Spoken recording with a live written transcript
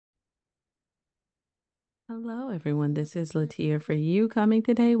Hello, everyone. This is Latia for you coming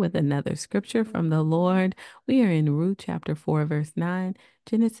today with another scripture from the Lord. We are in Ruth chapter 4, verse 9,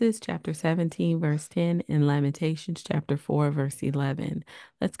 Genesis chapter 17, verse 10, and Lamentations chapter 4, verse 11.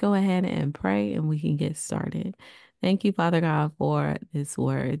 Let's go ahead and pray and we can get started. Thank you, Father God, for this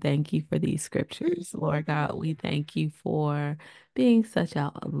word. Thank you for these scriptures. Lord God, we thank you for being such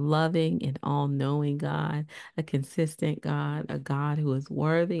a loving and all-knowing God, a consistent God, a God who is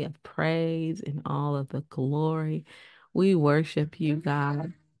worthy of praise and all of the glory. We worship you,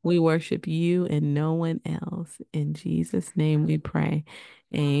 God. We worship you and no one else. In Jesus' name we pray.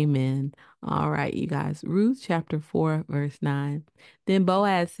 Amen. All right, you guys. Ruth chapter 4, verse 9. Then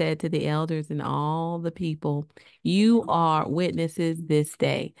Boaz said to the elders and all the people, "You are witnesses this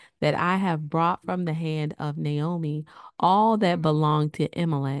day that I have brought from the hand of Naomi all that belonged to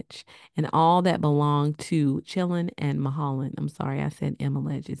Elimelech and all that belonged to Chilon and Mahalan." I'm sorry, I said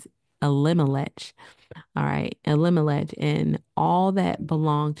Elimelech. It's Elimelech. All right, Elimelech and all that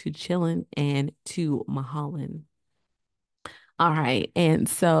belonged to Chilon and to Mahalan. All right, and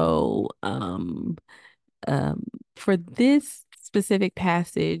so um, for this specific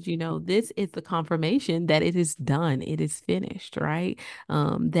passage, this is the confirmation that it is done, it is finished, right?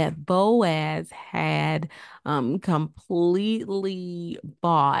 That Boaz had completely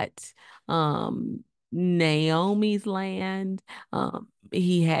bought Naomi's land.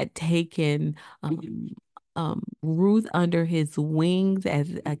 He had taken Ruth under his wings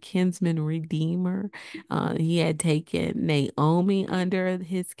as a kinsman redeemer. He had taken Naomi under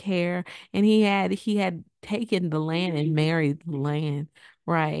his care, and he had taken the land and married the land,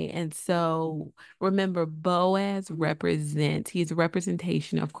 right? And so remember, he's a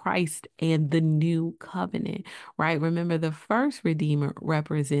representation of Christ and the new covenant, right? Remember, the first redeemer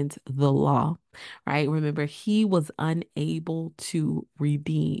represents the law, right? Remember, he was unable to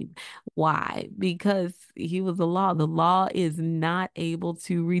redeem. Why? Because he was the law. The law is not able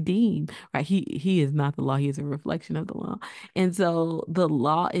to redeem, right? He is not the law. He is a reflection of the law. And so the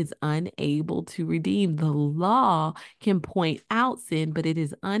law is unable to redeem. The law can point out sin, but it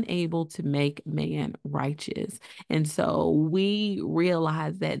is unable to make man righteous. And so we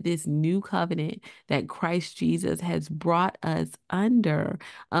realize that this new covenant that Christ Jesus has brought us under,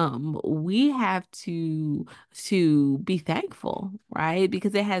 we have to be thankful, right?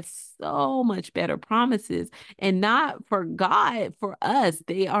 Because it has so much better promises, and not for God, for us.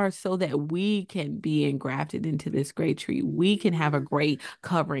 They are so that we can be engrafted into this great tree. We can have a great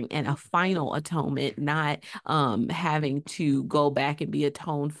covering and a final atonement, not having to go back and be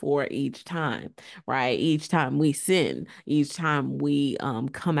atoned for each time, right? Each time we sin, each time we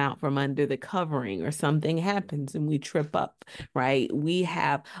come out from under the covering or something happens and we trip up, right? We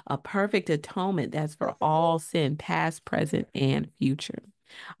have a perfect atonement that's for all sin, past, present, and future.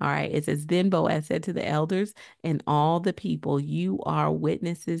 All right. It says, Then Boaz said to the elders and all the people, "You are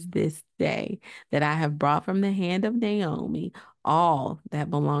witnesses this day that I have brought from the hand of Naomi all that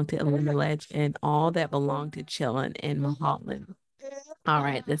belonged to Elimelech and all that belonged to Chilon and Mahalan." All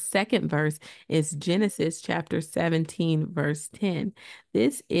right, the second verse is Genesis chapter 17, verse 10.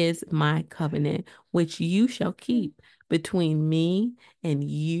 "This is my covenant, which you shall keep between me and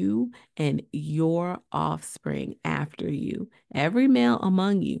you and your offspring after you. Every male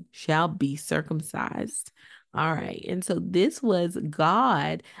among you shall be circumcised." All right. And so this was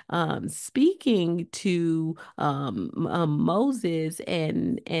God speaking to Moses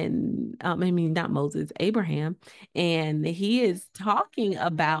and I mean, not Moses, Abraham, and he is talking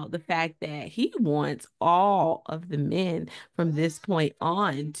about the fact that he wants all of the men from this point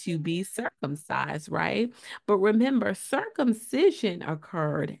on to be circumcised, right? But remember, circumcision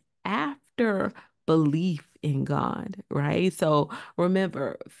occurred after belief in God, right? So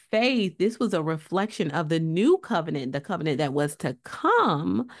remember, faith, this was a reflection of the new covenant, the covenant that was to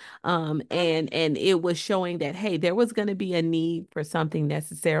come. And it was showing that, hey, there was going to be a need for something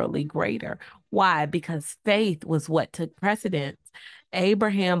necessarily greater. Why? Because faith was what took precedence.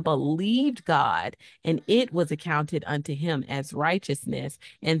 Abraham believed God, and it was accounted unto him as righteousness.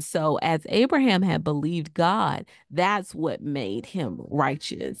 And so, as Abraham had believed God, that's what made him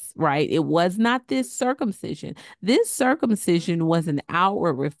righteous, right? It was not this circumcision. This circumcision was an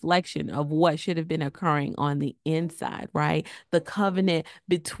outward reflection of what should have been occurring on the inside, right? The covenant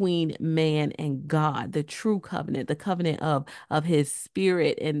between man and God, the true covenant, the covenant of his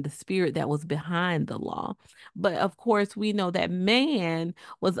spirit and the spirit that was behind the law. But of course, we know that man man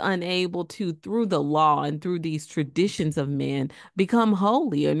was unable to, through the law and through these traditions of men, become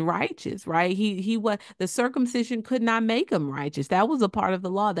holy and righteous, right? He was, the circumcision could not make him righteous. That was a part of the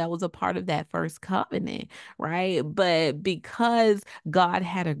law. That was a part of that first covenant, right? But because God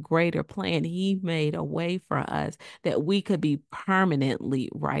had a greater plan, he made a way for us that we could be permanently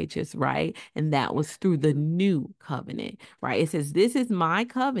righteous, right? And that was through the new covenant, right? It says, "This is my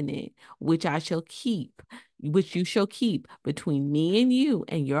covenant, which I shall keep, which you shall keep between me and you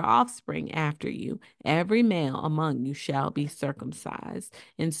and your offspring after you. Every male among you shall be circumcised."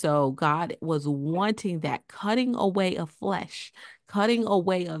 And so God was wanting that cutting away of flesh, cutting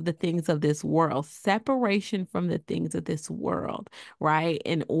away of the things of this world, separation from the things of this world, right?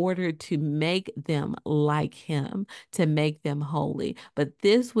 In order to make them like him, to make them holy. But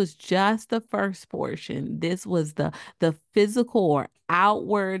this was just the first portion. This was the physical or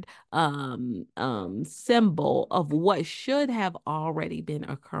outward symbol of what should have already been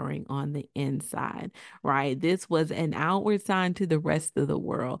occurring on the inside, right? This was an outward sign to the rest of the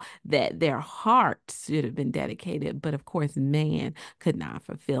world that their hearts should have been dedicated, but of course man could not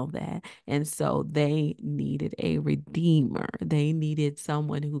fulfill that. And so they needed a redeemer. They needed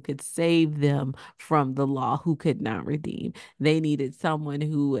someone who could save them from the law, who could not redeem. They needed someone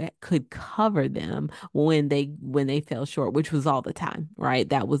who could cover them when they fell short, which was all the time, right?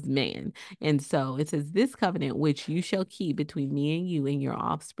 That was man. And so it says, "This covenant which you shall keep between me and you and your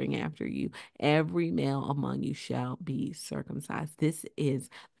offspring after you, every male among you shall be circumcised." This is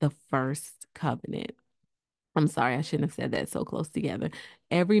the first covenant. I'm sorry, I shouldn't have said that so close together.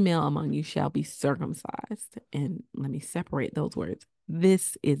 Every male among you shall be circumcised. And let me separate those words.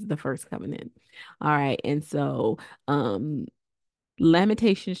 This is the first covenant. All right. And so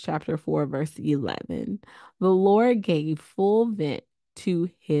Lamentations chapter 4, verse 11. The Lord gave full vent to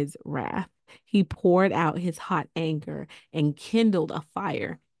his wrath. He poured out his hot anger and kindled a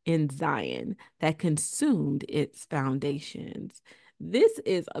fire in Zion that consumed its foundations. This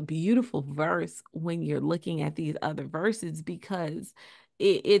is a beautiful verse when you're looking at these other verses because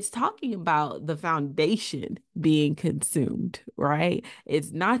it's talking about the foundation being consumed, right?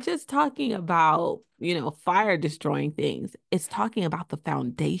 It's not just talking about, fire destroying things. It's talking about the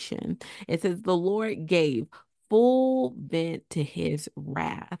foundation. It says the Lord gave full vent to his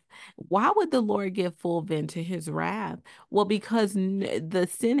wrath. Why would the Lord give full vent to his wrath? Well, because the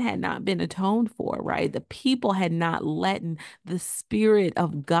sin had not been atoned for, right? The people had not let the Spirit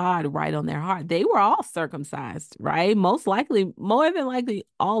of God right on their heart. They were all circumcised, right? Most likely, more than likely,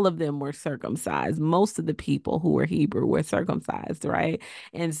 all of them were circumcised. Most of the people who were Hebrew were circumcised, right?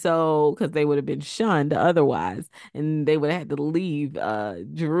 And so, because they would have been shunned otherwise, and they would have had to leave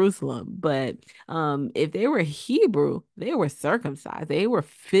Jerusalem. But if they were Hebrew, they were circumcised. They were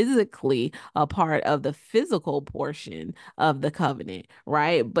physically a part of the physical portion of the covenant,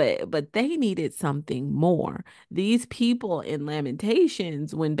 right? But they needed something more. These people in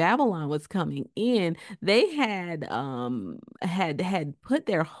Lamentations, when Babylon was coming in, they had put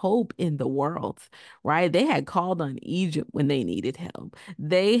their hope in the world, right? They had called on Egypt when they needed help.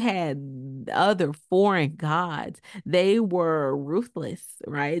 They had other foreign gods. They were ruthless,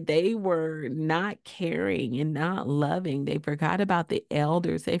 right? They were not caring and not loving. They forgot about the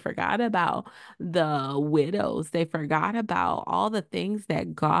elders. They forgot about the widows. They forgot about all the things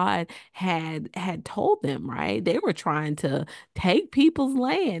that God had told them, right? They were trying to take people's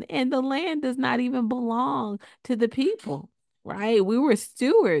land, and the land does not even belong to the people. Right. We were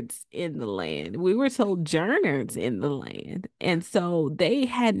stewards in the land. We were sojourners in the land. And so they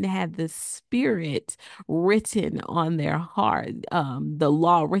hadn't had the spirit written on their heart, the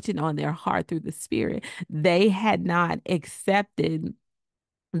law written on their heart through the spirit. They had not accepted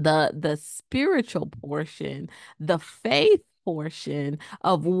the spiritual portion, the faith portion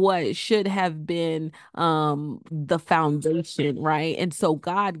of what should have been the foundation, right? And so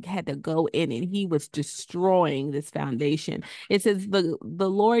God had to go in and he was destroying this foundation. It says the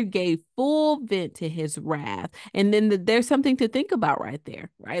Lord gave full vent to his wrath. And then there's something to think about right there,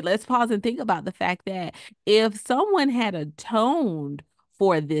 right? Let's pause and think about the fact that if someone had atoned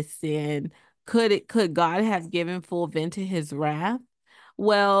for this sin, could God have given full vent to his wrath?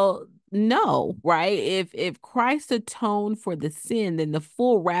 Well, no, right? If Christ atoned for the sin, then the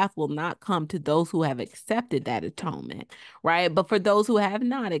full wrath will not come to those who have accepted that atonement, right? But for those who have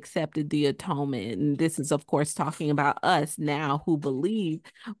not accepted the atonement, and this is of course talking about us now who believe,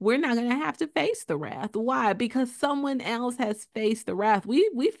 we're not going to have to face the wrath. Why? Because someone else has faced the wrath.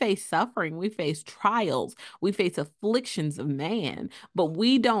 We face suffering, we face trials, we face afflictions of man, but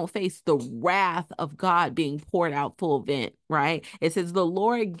we don't face the wrath of God being poured out full vent, right? It says the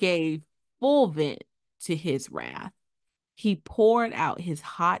Lord gave full vent to his wrath. He poured out his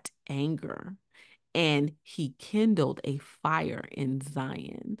hot anger and he kindled a fire in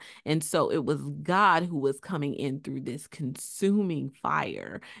Zion. And so it was God who was coming in through this consuming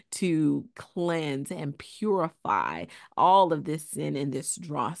fire to cleanse and purify all of this sin and this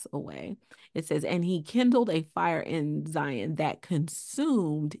dross away. It says, and he kindled a fire in Zion that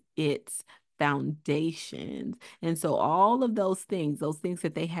consumed its foundations. And so all of those things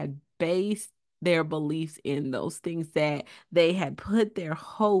that they had based their beliefs in, those things that they had put their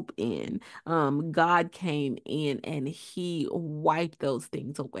hope in, God came in and he wiped those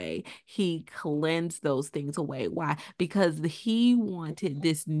things away. He cleansed those things away. Why? Because he wanted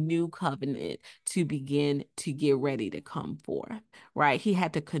this new covenant to begin to get ready to come forth, right? He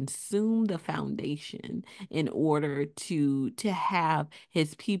had to consume the foundation in order to have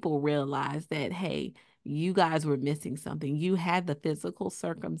his people realize that, hey, you guys were missing something. You had the physical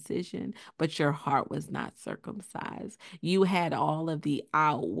circumcision, but your heart was not circumcised. You had all of the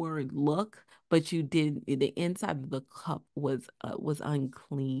outward look, but you didn't. The inside of the cup was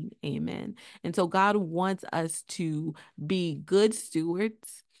unclean. Amen. And so God wants us to be good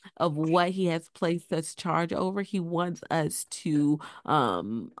stewards of what He has placed us charge over. He wants us to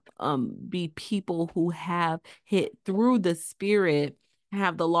be people who have hit through the Spirit,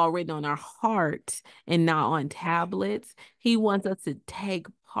 have the law written on our heart and not on tablets. He wants us to take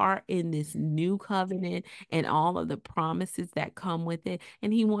part in this new covenant and all of the promises that come with it.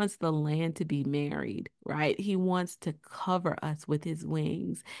 And he wants the land to be married, right? He wants to cover us with his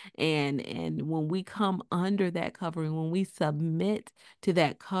wings. And when we come under that covering, when we submit to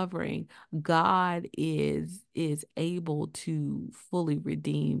that covering, God is able to fully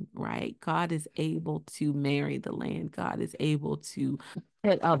redeem, right? God is able to marry the land. God is able to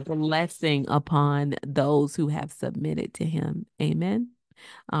put a blessing upon those who have submitted to him. Amen.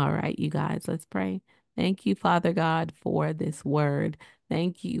 All right, you guys, let's pray. Thank you, Father God, for this word.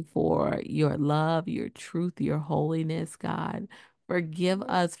 Thank you for your love, your truth, your holiness, God. Forgive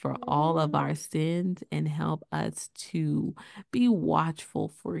us for all of our sins and help us to be watchful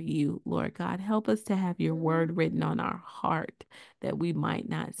for you, Lord God. Help us to have your word written on our heart that we might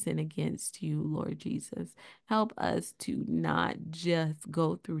not sin against you, Lord Jesus. Help us to not just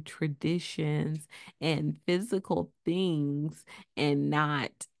go through traditions and physical things and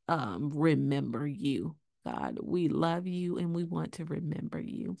not remember you. God, we love you and we want to remember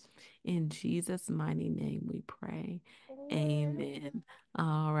you. In Jesus' mighty name we pray. Amen.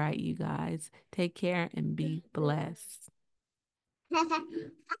 All right, you guys, take care and be blessed.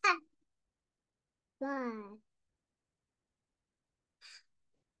 Bye.